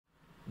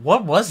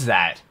What was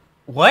that?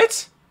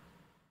 What?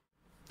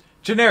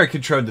 Generic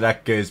intro to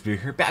theduckgoesmoo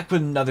here, back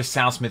with another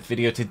Soundsmith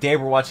video. Today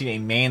we're watching a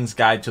man's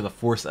guide to the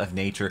force of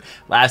nature.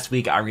 Last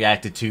week I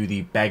reacted to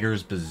the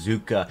Beggar's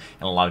Bazooka,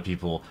 and a lot of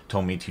people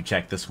told me to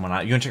check this one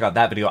out. You can check out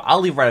that video. I'll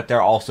leave right up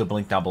there. Also,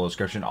 link down below in the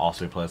description.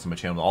 Also, playlist on my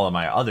channel with all of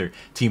my other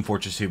Team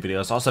Fortress 2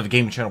 videos. I also have a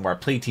gaming channel where I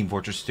play Team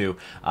Fortress 2.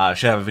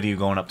 Should have a video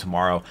going up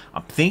tomorrow.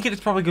 I'm thinking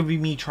it's probably going to be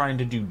me trying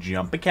to do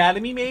Jump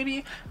Academy,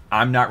 maybe?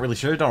 I'm not really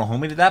sure. Don't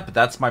hold me to that, but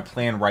that's my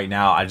plan right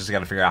now. I just got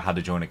to figure out how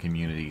to join a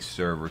community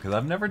server because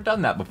I've never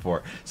done that before.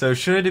 So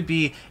should it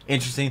be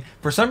interesting?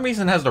 For some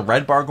reason it has the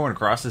red bar going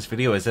across this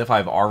video as if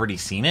I've already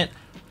seen it.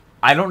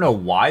 I don't know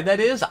why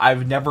that is.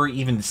 I've never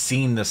even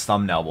seen this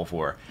thumbnail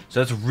before. So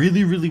that's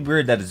really, really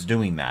weird that it's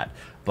doing that.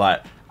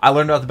 But I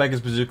learned about the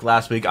Beggar's Bazooka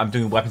last week. I'm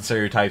doing weapon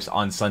stereotypes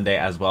on Sunday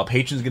as well.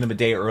 Patrons get them a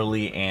day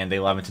early, and they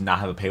allow me to not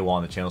have a paywall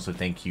on the channel, so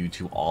thank you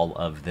to all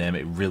of them.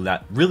 It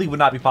really would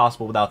not be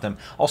possible without them.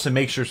 Also,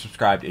 make sure to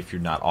subscribe if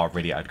you're not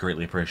already. I'd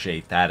greatly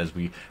appreciate that as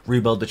we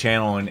rebuild the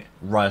channel and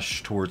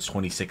rush towards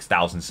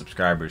 26,000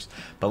 subscribers.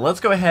 But let's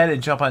go ahead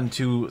and jump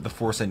onto the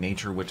force of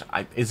nature, which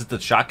is it the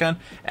shotgun?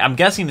 I'm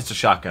guessing it's a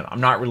shotgun.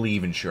 I'm not really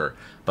even sure.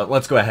 But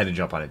let's go ahead and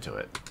jump on into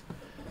it.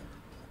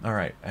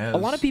 Alright. A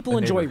lot of people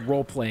enjoy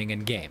role-playing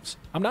in games.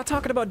 I'm not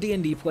talking about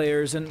D&D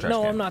players, and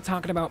no, I'm not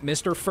talking about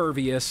Mr.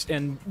 Furvius,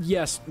 and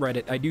yes,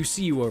 Reddit, I do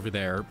see you over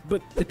there,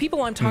 but the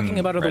people I'm talking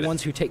about are the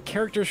ones who take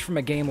characters from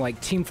a game like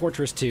Team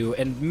Fortress 2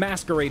 and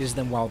masquerade as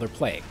them while they're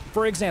playing.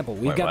 For example,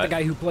 we've got the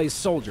guy who plays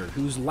Soldier,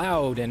 who's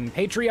loud and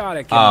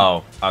patriotic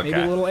and maybe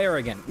a little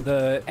arrogant.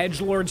 The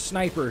edgelord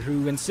sniper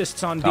who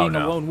insists on being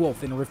a lone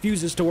wolf and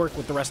refuses to work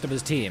with the rest of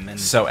his team. And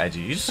so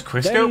edgy. You just a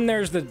quick scope? Then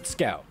there's the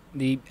scout.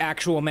 The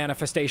actual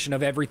manifestation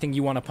of everything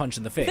you want to punch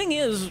in the face. The thing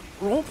is,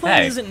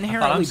 role-playing isn't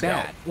inherently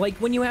bad. Like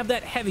when you have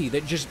that heavy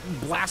that just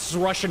blasts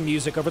Russian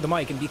music over the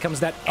mic and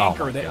becomes that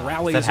anchor that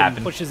rallies and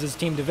pushes his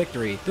team to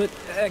victory. But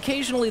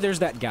occasionally there's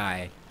that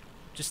guy,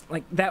 just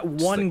like that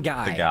one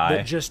guy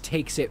that just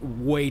takes it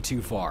way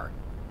too far.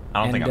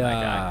 I don't think I'm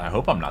that guy. I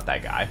hope I'm not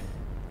that guy.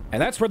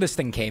 And that's where this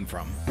thing came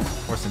from.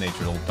 Force of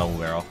nature, double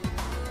barrel.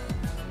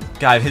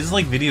 God, his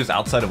like videos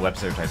outside of web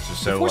stereotypes are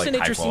so Force like of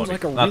nature seems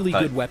like a really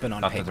good weapon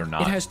on paper.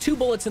 It has 2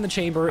 bullets in the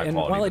chamber, and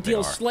while it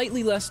deals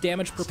slightly less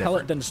damage per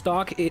pellet than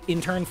stock, it in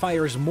turn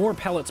fires more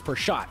pellets per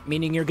shot,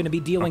 meaning you're going to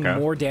be dealing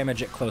more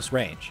damage at close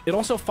range. It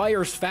also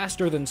fires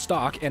faster than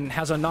stock and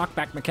has a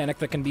knockback mechanic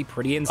that can be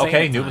pretty insane.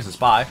 Okay, knew it was a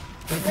spy.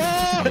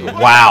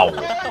 Wow.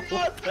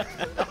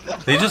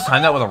 They just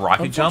timed that with a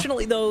rocket jump?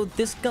 Unfortunately, though,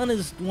 this gun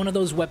is one of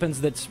those weapons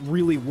that's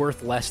really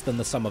worth less than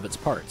the sum of its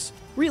parts.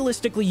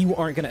 Realistically, you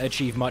aren't going to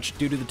achieve much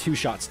due to the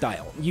 2-shot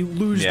style. You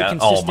lose the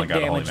consistent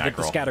damage that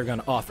the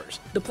scattergun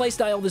offers. The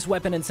playstyle this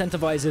weapon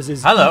incentivizes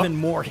is even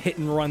more hit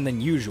and run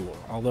than usual,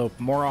 although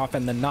more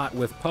often than not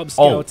with pub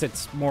scouts,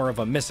 it's more of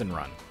a miss and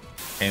run.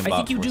 I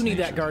think you do need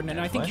that, Garden, and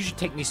I think you should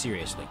take me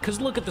seriously, because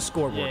look at the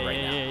scoreboard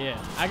right now.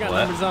 Yeah. I got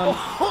numbers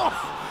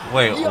on.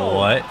 Wait,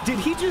 what? Did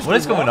he just What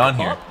is going on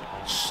here?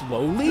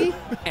 Slowly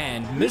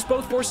and miss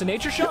both force of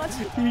nature shots?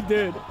 He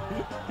did.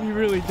 He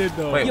really did,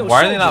 though. Wait,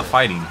 why are they not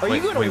fighting? Are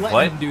you going to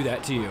let him do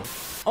that to you?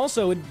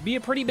 Also, it'd be a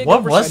pretty big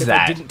oversight oversight if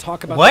I didn't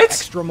talk about the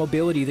extra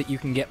mobility that you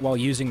can get while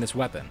using this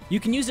weapon.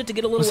 You can use it to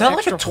get a little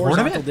extra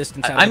horizontal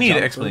distance out of the jump. I need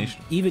an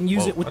explanation. Even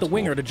use it with the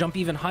winger to jump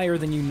even higher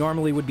than you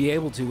normally would be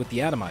able to with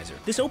the atomizer.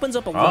 This opens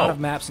up a lot of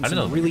maps in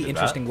some really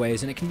interesting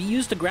ways, and it can be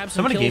used to grab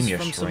some kills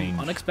from some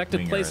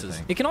unexpected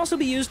places. It can also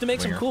be used to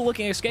make some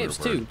cool-looking escapes,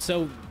 too,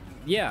 so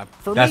yeah,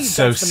 for me, that's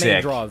the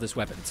main draw of this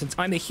weapon, since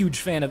I'm a huge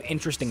fan of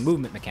interesting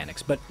movement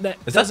mechanics, but that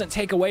doesn't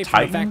take away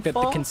from the fact that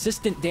the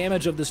consistent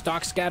damage of the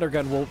stock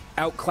scattergun will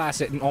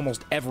outclass it in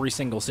almost every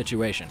single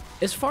situation.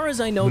 As far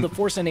as I know, the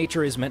Force of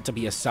Nature is meant to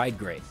be a side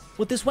grade.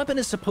 What this weapon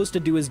is supposed to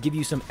do is give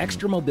you some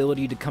extra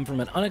mobility to come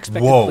from an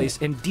unexpected place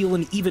and deal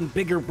an even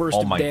bigger burst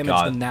of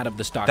damage than that of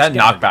the stock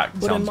scattergun.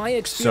 But in my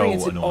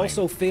experience, it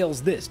also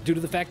fails this, due to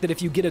the fact that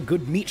if you get a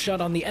good meat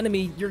shot on the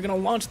enemy, you're going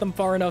to launch them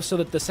far enough so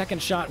that the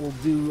second shot will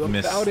do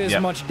about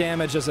as much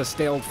damage as a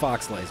staled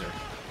fox laser.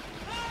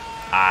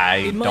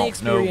 In my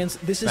experience,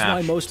 this is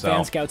why most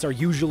fan scouts are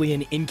usually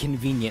an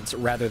inconvenience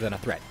rather than a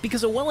threat,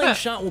 because a well-aimed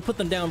shot will put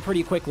them down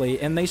pretty quickly,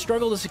 and they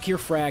struggle to secure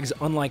frags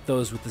unlike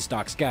those with the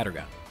stock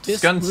scattergun.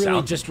 This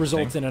really just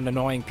results in an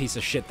annoying piece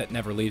of shit that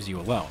never leaves you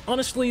alone.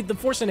 Honestly, the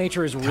Force of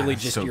Nature is really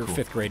just your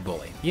 5th grade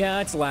bully.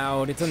 Yeah, it's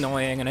loud, it's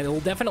annoying, and it'll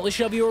definitely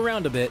shove you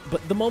around a bit,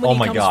 but the moment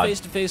he comes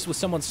face to face with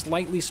someone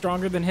slightly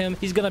stronger than him,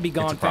 he's gonna be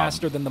gone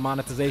faster than the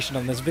monetization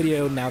on this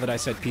video now that I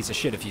said piece of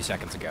shit a few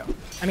seconds ago.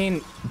 I mean,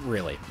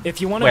 really.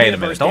 If you want to wait a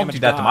minute, don't do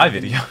that to my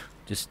video.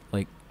 Just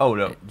like,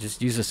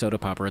 just use a soda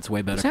popper, it's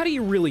way better. So how do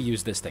you really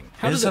use this thing?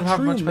 How does a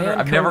true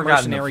man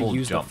mercenary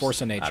use the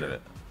Force of Nature?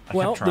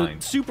 Well, the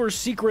super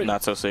secret,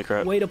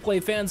 way to play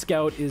fan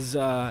scout is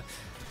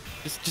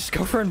just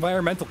go for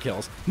environmental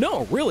kills.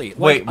 No, really.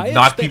 Wait,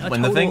 knock people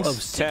into things?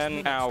 Of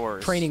 10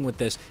 hours training with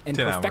this and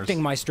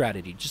perfecting my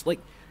strategy.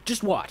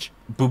 Just watch.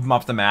 Boop them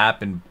off the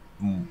map and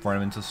run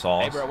them into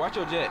Sauls. Hey, bro, watch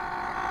your jet.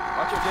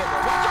 Watch your jet, bro.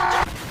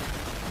 Watch your jet.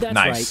 That's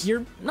right.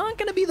 You're not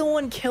going to be the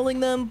one killing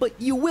them, but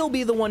you will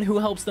be the one who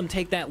helps them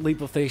take that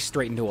leap of faith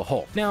straight into a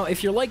hole. Now,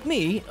 if you're like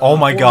me, oh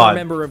my God, a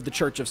member of the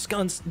Church of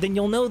Skunks, then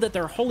you'll know that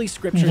their holy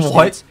scripture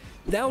states,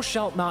 "Thou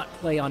shalt not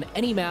play on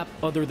any map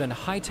other than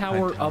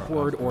Hightower,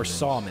 Upward, or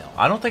Sawmill."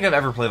 I don't think I've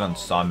ever played on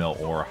Sawmill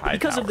or Hightower.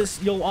 Because of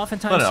this, you'll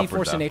oftentimes see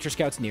Force of Nature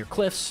scouts near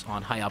cliffs,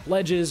 on high up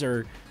ledges,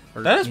 or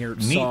that is near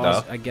neat,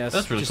 saws, though. I guess.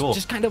 That's really cool.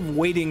 Just kind of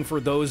waiting for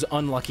those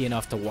unlucky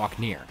enough to walk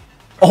near.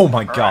 Oh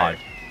my God. Right.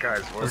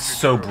 Guys, what that's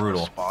so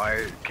brutal. A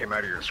spy came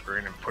out of your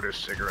screen and put his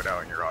cigarette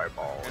out in your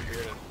eyeball.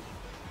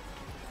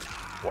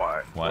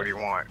 What? What do you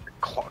want?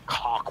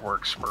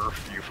 Clockwork Smurf,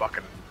 you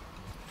fucking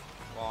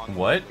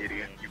what?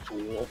 Idiot, you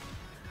fool.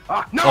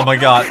 Ah, no, oh my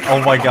God.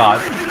 Oh my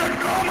God.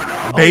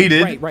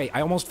 Baited. Right.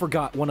 I almost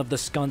forgot one of the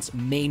Skunk's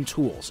main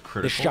tools,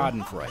 the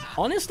Schadenfreude.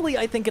 Honestly,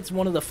 I think it's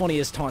one of the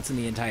funniest taunts in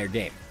the entire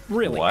game.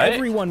 Really,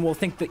 everyone will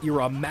think that you're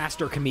a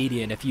master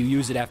comedian if you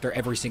use it after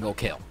every single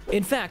kill.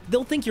 In fact,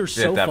 they'll think you're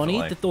so funny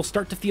that they'll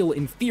start to feel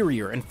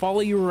inferior and follow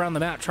you around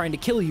the map trying to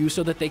kill you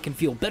so that they can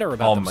feel better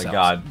about themselves. Oh my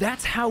God.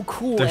 That's how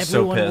cool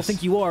everyone will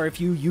think you are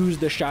if you use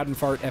the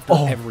Schadenfreude after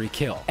every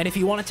kill. And if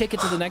you want to take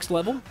it to the next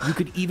level, you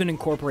could even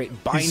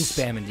incorporate bind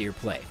spam into your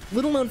play.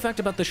 Little known fact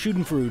about the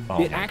Schadenfreude,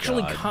 it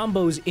actually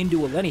combos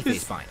into a Lenny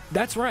face bind.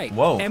 That's right.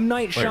 M.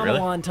 Night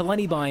Shyamalan to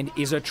Lenny bind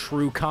is a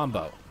true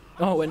combo.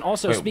 Oh, and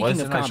also speaking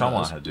of combos,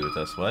 what had to do with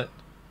this?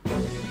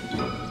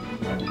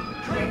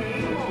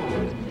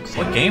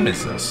 What game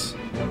is this?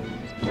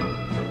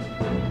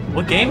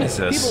 What game is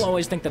this? People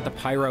always think that the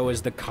Pyro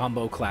is the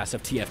combo class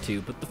of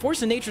TF2, but the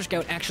Force of Nature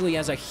Scout actually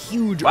has a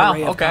huge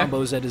array of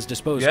combos at his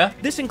disposal.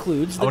 This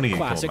includes the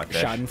classic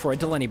Schadenfreude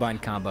to Lenny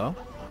bind combo,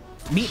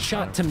 Meat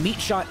Shot to Meat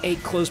Shot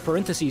 8 close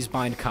parentheses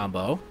bind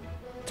combo,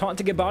 Taunt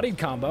to get bodied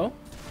combo.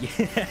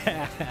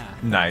 Yeah.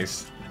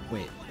 Nice.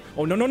 Wait.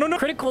 Oh, no.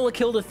 Critical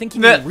kill to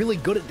thinking you're really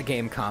good at the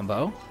game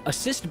combo.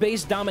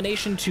 Assist-based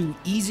domination to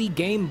easy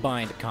game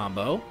bind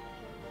combo.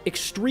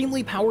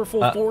 Extremely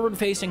powerful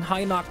forward-facing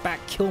high knockback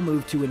kill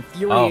move to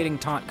infuriating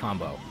taunt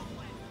combo.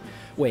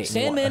 Wait,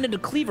 Sandman into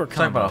cleaver combo.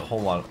 Talking about a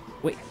whole lot of...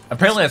 Wait,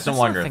 apparently that's no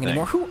longer a thing.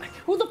 Anymore.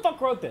 Who the fuck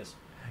wrote this?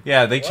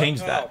 Yeah, they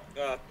changed that.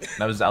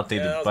 That was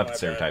outdated weapon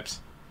stereotypes.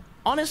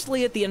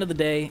 Honestly, at the end of the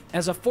day,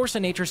 as a Force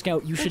of Nature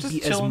Scout, you should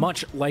be as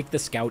much like the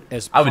Scout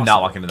as I possible. would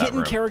not walk into that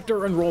room. Get in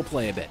character and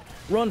roleplay a bit.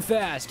 Run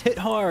fast, hit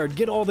hard,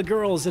 get all the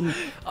girls, and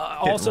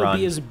also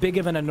be as big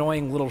of an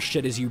annoying little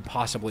shit as you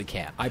possibly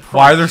can.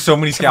 Why are there so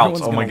many Scouts?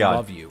 Oh my God.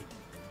 Love you.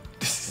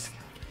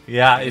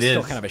 Yeah, it is. It's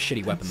still kind of a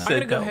shitty weapon, though. I'm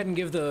going to go ahead and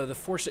give the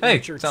Force of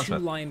Nature 2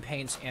 line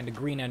paints and a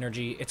green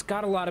energy. It's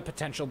got a lot of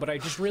potential, but I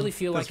just really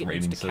feel like it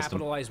needs to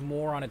capitalize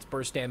more on its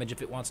burst damage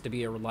if it wants to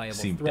be a reliable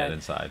threat. Dead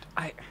inside.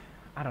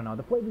 I don't know.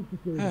 The flavor.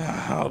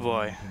 Oh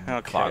boy.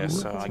 Okay,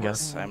 so I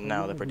guess I'm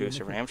now the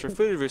producer for Hamster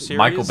Food Review Series.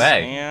 Michael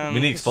Bay. And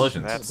we need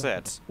explosions. That's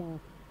it.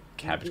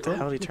 Cabbage. What the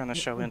hell did he turn the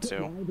show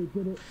into?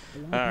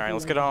 Alright,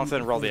 let's get on with it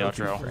and roll the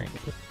outro.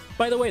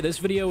 By the way, this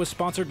video was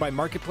sponsored by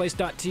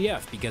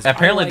Marketplace.tf because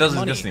apparently it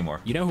doesn't exist anymore.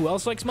 You know who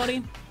else likes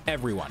money?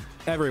 Everyone.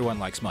 Everyone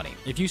likes money.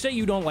 If you say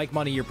you don't like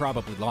money, you're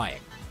probably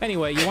lying.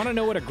 Anyway, you want to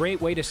know what a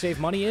great way to save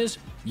money is?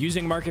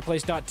 Using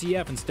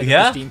Marketplace.tf instead of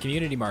the Steam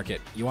Community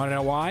Market. You want to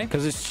know why?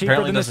 Because it's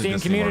cheaper than the Steam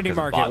Community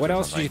Market. What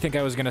else do you think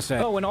I was going to say?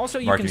 Oh, and also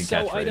you can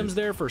sell items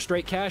there for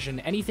straight cash, and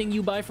anything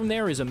you buy from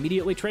there is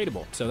immediately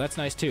tradable. So that's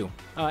nice too.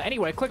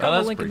 Anyway, click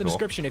on the link in the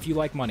description if you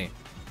like money.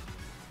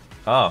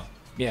 Oh.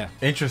 Yeah.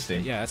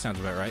 Interesting. Yeah, that sounds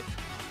about right.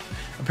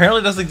 Apparently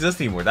it doesn't exist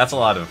anymore. That's a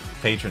lot of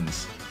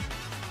patrons.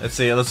 Let's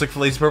see. Let's look for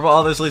Lazy Purple.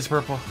 Oh, there's Lazy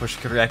Purple. Wish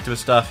I could react to his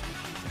stuff.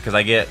 Because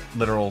I get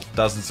literal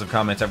dozens of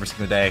comments every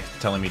single day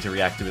telling me to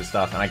react to his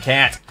stuff, and I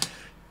can't.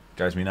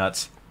 Drives me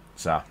nuts.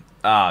 So,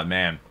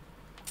 man.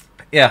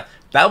 Yeah,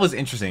 that was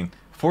interesting.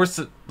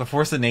 The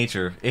Force of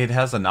Nature, it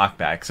has a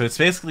knockback. So it's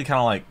basically kind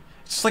of like,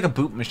 it's just like a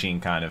boot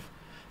machine, kind of.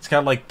 It's kind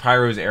of like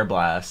Pyro's Air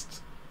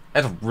Blast.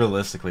 That's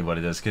realistically what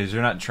it is, because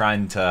you're not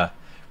trying to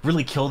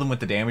really kill them with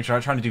the damage. You're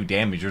not trying to do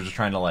damage. You're just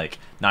trying to, like,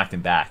 knock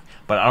them back.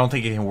 But I don't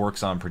think it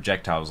works on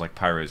projectiles like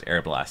Pyro's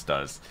Air Blast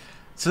does.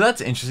 So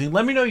that's interesting.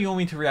 Let me know what you want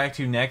me to react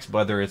to next,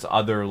 whether it's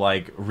other,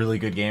 like, really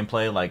good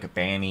gameplay, like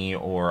Banny,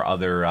 or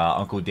other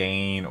Uncle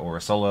Dane, or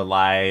Solo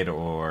Light,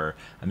 or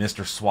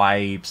Mr.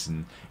 Swipes,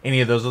 and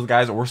any of those other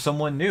guys, or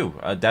someone new.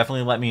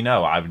 Definitely let me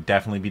know. I would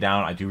definitely be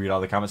down. I do read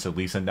all the comments, so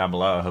leave some down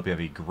below. I hope you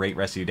have a great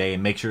rest of your day,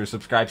 and make sure to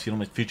subscribe so you don't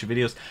miss future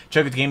videos.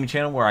 Check out the gaming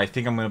channel, where I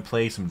think I'm going to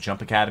play some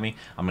Jump Academy.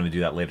 I'm going to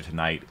do that later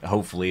tonight,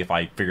 hopefully, if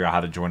I figure out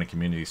how to join a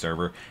community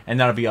server. And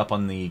that'll be up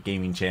on the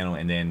gaming channel,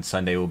 and then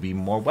Sunday will be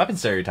more weapon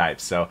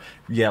stereotypes. So,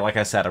 yeah, like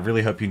I said, I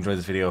really hope you enjoyed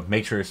this video.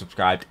 Make sure you're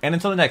subscribed, and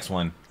until the next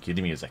one, cue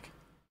the music.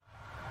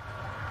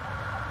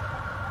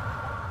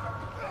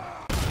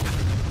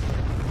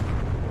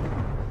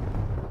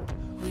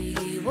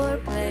 We were